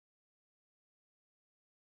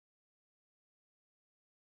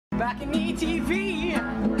BalconyTV.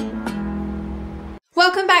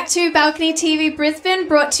 Welcome back to Balcony TV Brisbane,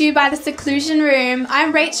 brought to you by the Seclusion Room.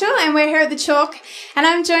 I'm Rachel, and we're here at the Chalk, and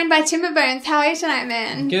I'm joined by Timber Bones. How are you tonight,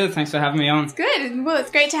 man? Good, thanks for having me on. It's good. Well,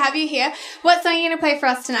 it's great to have you here. What song are you going to play for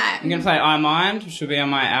us tonight? I'm going to play I Mind, which will be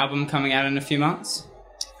on my album coming out in a few months.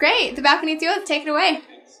 Great. The balcony's yours. Take it away.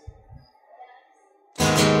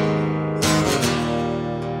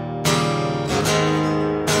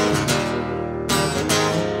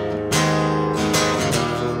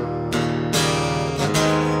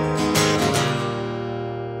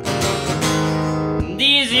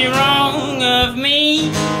 Wrong of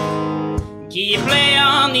me, keep play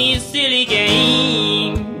on these silly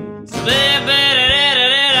games.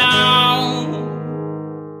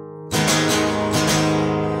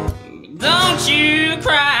 Don't you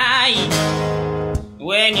cry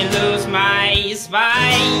when you lose my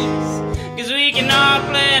spice, 'cause we can all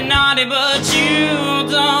play naughty, but you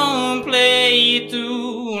don't play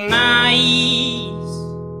too nice.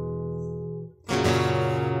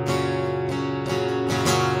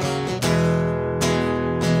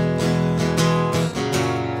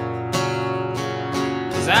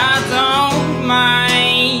 'Cause I don't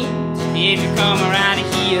mind if you come around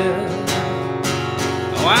here.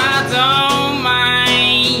 Oh, I don't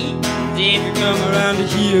mind if you come around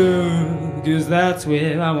here, 'cause that's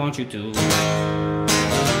where I want you to,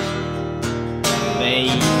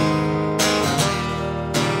 babe.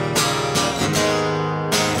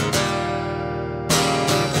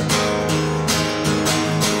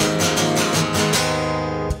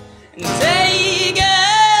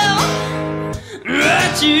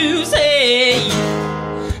 You say,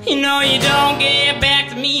 you know you don't get back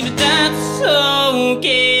to me, but that's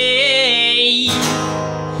okay.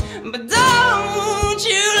 But don't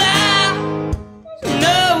you lie,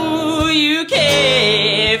 no you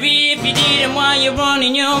care. If you didn't, while you're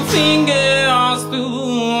running your fingers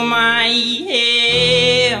through my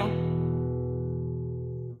hair.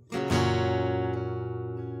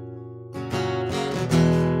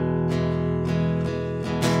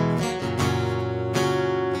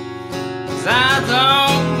 'Cause I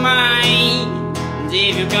don't mind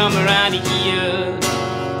if you come around here.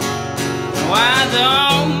 No, I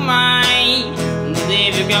don't mind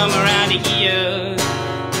if you come around here.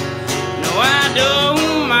 No, I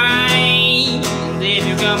don't mind if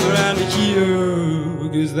you come around here,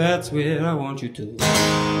 'cause that's where I want you to,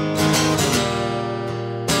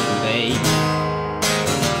 babe.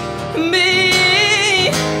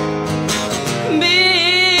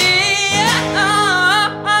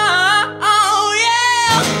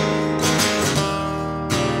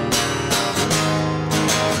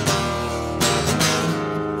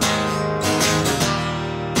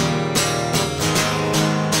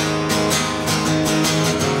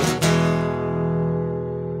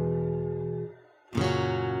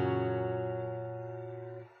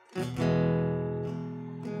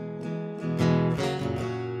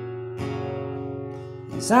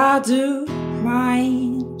 I do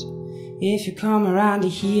mind if you come around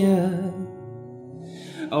here.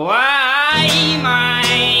 Oh, I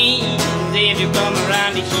mind if you come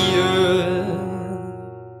around here.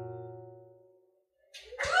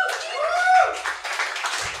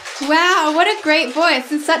 Wow, what a great voice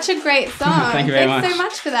and such a great song. Thank you very much. Thanks so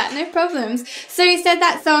much for that, no problems. So you said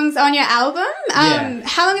that song's on your album. Yeah.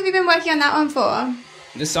 How long have you been working on that one for?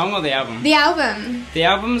 The song or the album? The album. The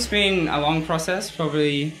album's been a long process,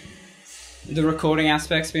 probably the recording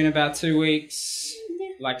aspect's been about 2 weeks,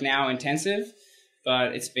 like now intensive,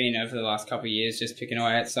 but it's been over the last couple of years just picking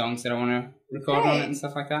away at songs that I want to record on it and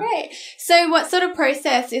stuff like that. Great. So what sort of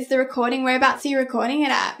process is the recording? Whereabouts are you recording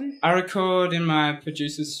it at? I record in my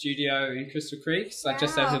producer's studio in Crystal Creek, so like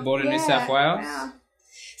just over the border in New South Wales. Wow.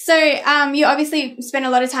 So you obviously spend a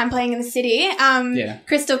lot of time playing in the city.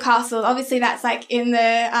 Crystal Castle, obviously that's like in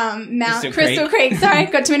the Crystal Creek. Sorry,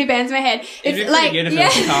 got too many bands in my head. It's like good if it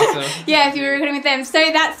was a castle. Yeah, if you were recording with them.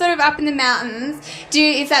 So that's sort of up in the mountains.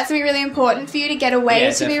 Is that something really important for you to get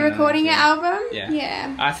away to be recording your album?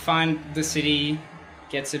 Yeah. I find the city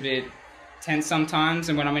gets a bit tense sometimes,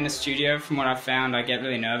 and when I'm in a studio, from what I've found, I get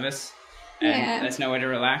really nervous and there's nowhere to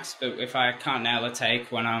relax. But if I can't nail a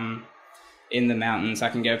take when I'm in the mountains, I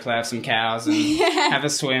can go play with some cows and have a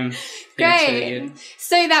swim. Great. Really good.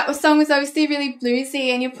 So that song was obviously really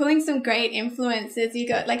bluesy, and you're pulling some great influences. You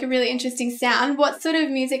got like a really interesting sound. What sort of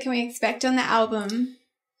music can we expect on the album?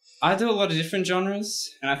 I do a lot of different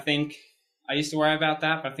genres, and I think I used to worry about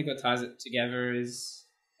that, but I think what ties it together is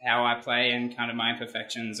how I play and kind of my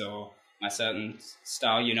imperfections or my certain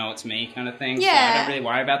style, you know it's me kind of thing. Yeah. So I don't really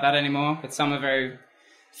worry about that anymore, but some are very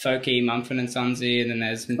folky, Mumford and Sonsy, and then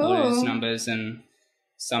there's some blues numbers, and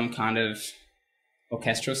some kind of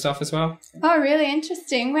orchestral stuff as well. Oh, really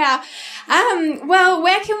interesting. Wow. Well,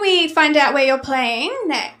 where can we find out where you're playing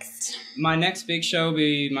next? My next big show will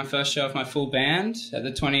be my first show of my full band at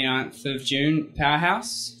the 29th of June,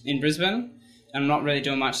 Powerhouse in Brisbane. I'm not really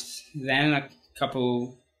doing much then, a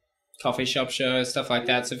couple coffee shop shows, stuff like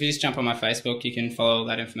that. So if you just jump on my Facebook, you can follow all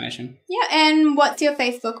that information. Yeah, and what's your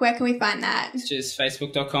Facebook? Where can we find that? It's just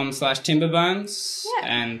facebook.com/timbrebones. Yeah.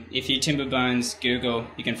 And if you Timbrebones Google,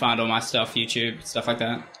 you can find all my stuff, YouTube, stuff like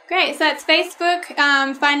that. Great, so that's Facebook,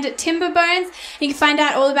 find it Timbrebones. You can find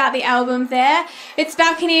out all about the album there. It's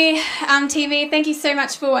Balcony TV. Thank you so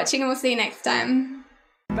much for watching and we'll see you next time.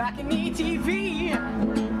 BalconyTV.